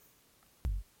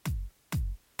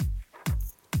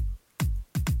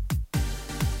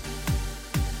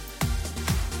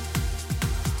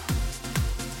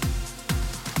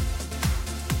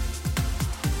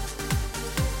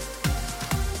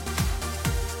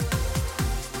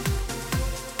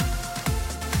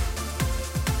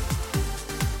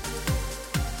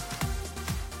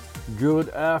Good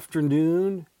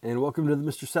afternoon, and welcome to the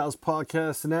Mr. Sal's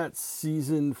Podcast, and that's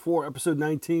Season 4, Episode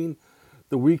 19,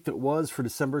 the week that was for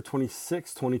December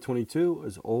 26, 2022.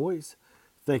 As always,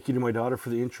 thank you to my daughter for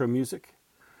the intro music.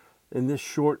 In this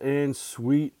short and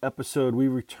sweet episode, we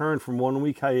returned from 1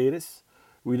 week hiatus.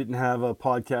 We didn't have a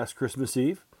podcast Christmas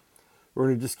Eve. We're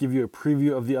going to just give you a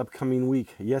preview of the upcoming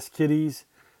week. Yes, kiddies,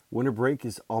 winter break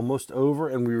is almost over,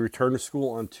 and we return to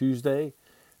school on Tuesday,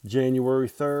 January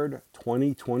 3rd,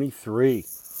 2023.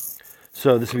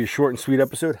 So this will be a short and sweet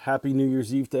episode. Happy New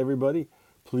Year's Eve to everybody.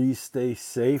 Please stay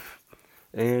safe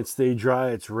and stay dry.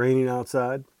 It's raining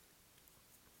outside.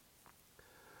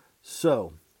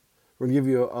 So we're going to give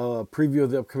you a preview of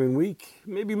the upcoming week.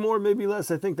 Maybe more, maybe less.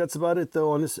 I think that's about it,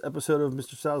 though, on this episode of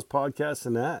Mr. Sal's Podcast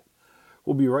and that.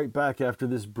 We'll be right back after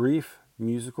this brief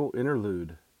musical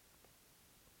interlude.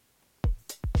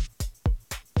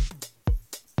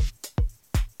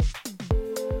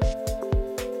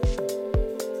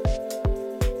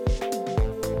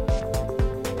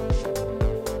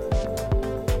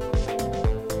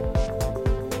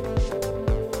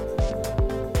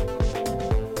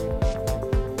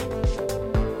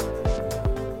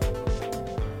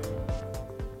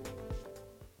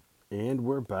 And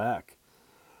we're back.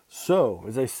 So,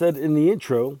 as I said in the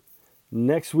intro,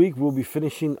 next week we'll be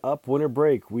finishing up winter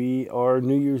break. We are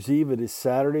New Year's Eve. It is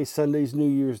Saturday. Sunday's New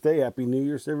Year's Day. Happy New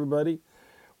Year's, everybody.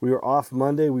 We are off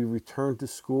Monday. We return to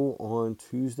school on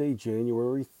Tuesday,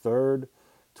 January 3rd,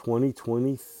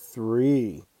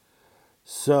 2023.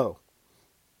 So,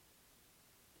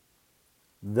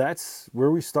 that's where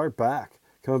we start back.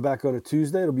 Coming back on a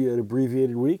Tuesday, it'll be an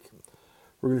abbreviated week.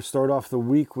 We're going to start off the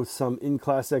week with some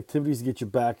in-class activities to get you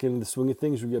back into the swing of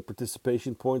things. We get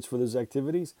participation points for those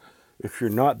activities. If you're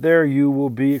not there, you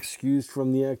will be excused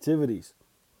from the activities.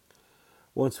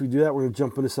 Once we do that, we're going to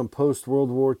jump into some post-World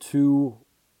War II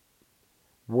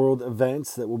world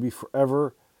events that will be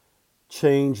forever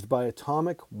changed by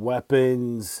atomic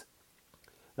weapons.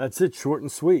 That's it, short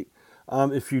and sweet.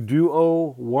 If you do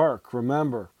owe work,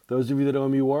 remember, those of you that owe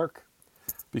me work,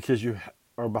 because you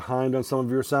are behind on some of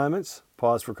your assignments,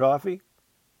 pause for coffee.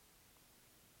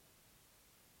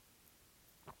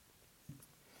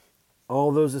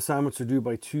 All those assignments are due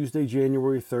by Tuesday,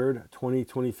 January 3rd,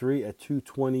 2023 at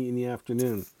 2:20 in the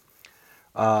afternoon.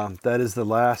 That is the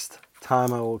last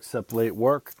time I will accept late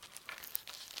work.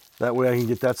 That way I can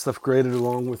get that stuff graded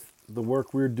along with the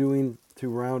work we're doing to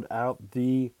round out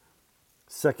the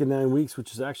second 9 weeks,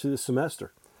 which is actually the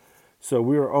semester. So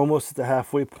we are almost at the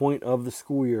halfway point of the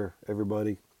school year,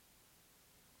 everybody.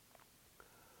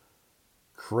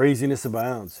 Craziness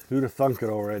abounds. Who'd have thunk it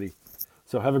already?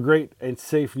 So have a great and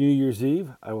safe New Year's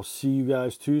Eve. I will see you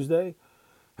guys Tuesday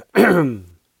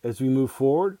as we move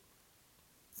forward.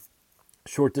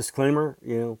 Short disclaimer,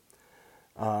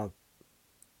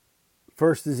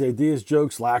 first is ideas,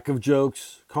 jokes, lack of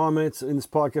jokes, comments in this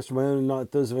podcast are my own and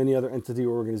not those of any other entity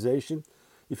or organization.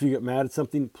 If you get mad at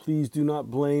something, please do not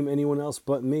blame anyone else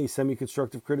but me. Send me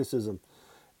constructive criticism.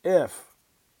 If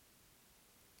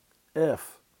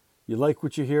you like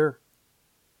what you hear,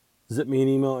 zip me an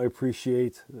email. I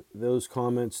appreciate those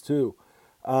comments too.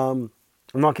 I'm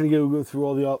not going to go through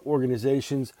all the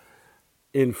organizations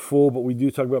in full, but we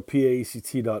do talk about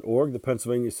PAECT.org, the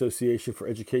Pennsylvania Association for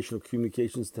Educational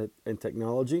Communications and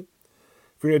Technology.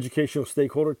 If you're an educational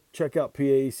stakeholder, check out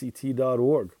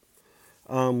PAECT.org.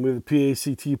 We have the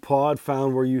PACT pod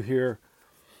found where you hear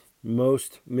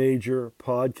most major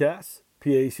podcasts.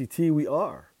 PACT, we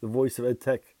are the voice of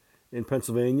EdTech in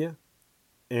Pennsylvania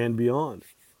and beyond.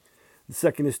 The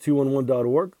second is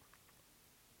 211.org.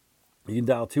 You can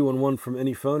dial 211 from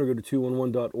any phone or go to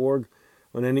 211.org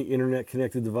on any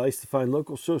internet-connected device to find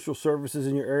local social services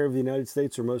in your area of the United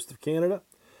States or most of Canada.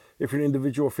 If you're an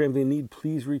individual or family in need,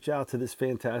 please reach out to this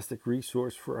fantastic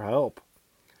resource for help.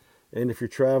 And if you're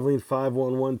traveling,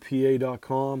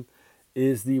 511pa.com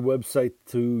is the website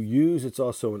to use. It's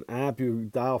also an app. You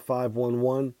dial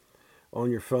 511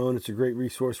 on your phone. It's a great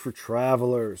resource for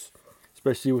travelers,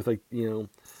 especially with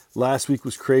last week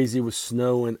was crazy with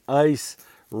snow and ice,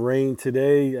 rain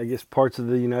today. I guess parts of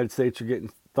the United States are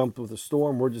getting thumped with a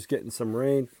storm. We're just getting some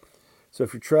rain. So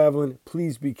if you're traveling,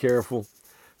 please be careful.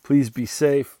 Please be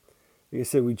safe. Like I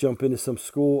said, we jump into some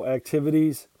school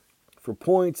activities for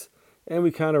points. And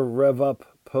we kind of rev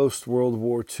up post-World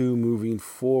War II moving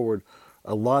forward.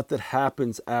 A lot that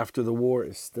happens after the war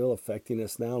is still affecting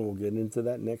us now, and we'll get into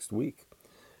that next week.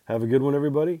 Have a good one,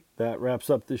 everybody. That wraps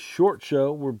up this short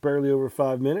show. We're barely over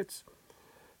 5 minutes.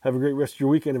 Have a great rest of your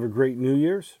weekend. Have a great New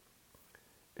Year's.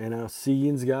 And I'll see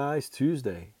you guys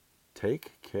Tuesday.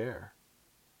 Take care.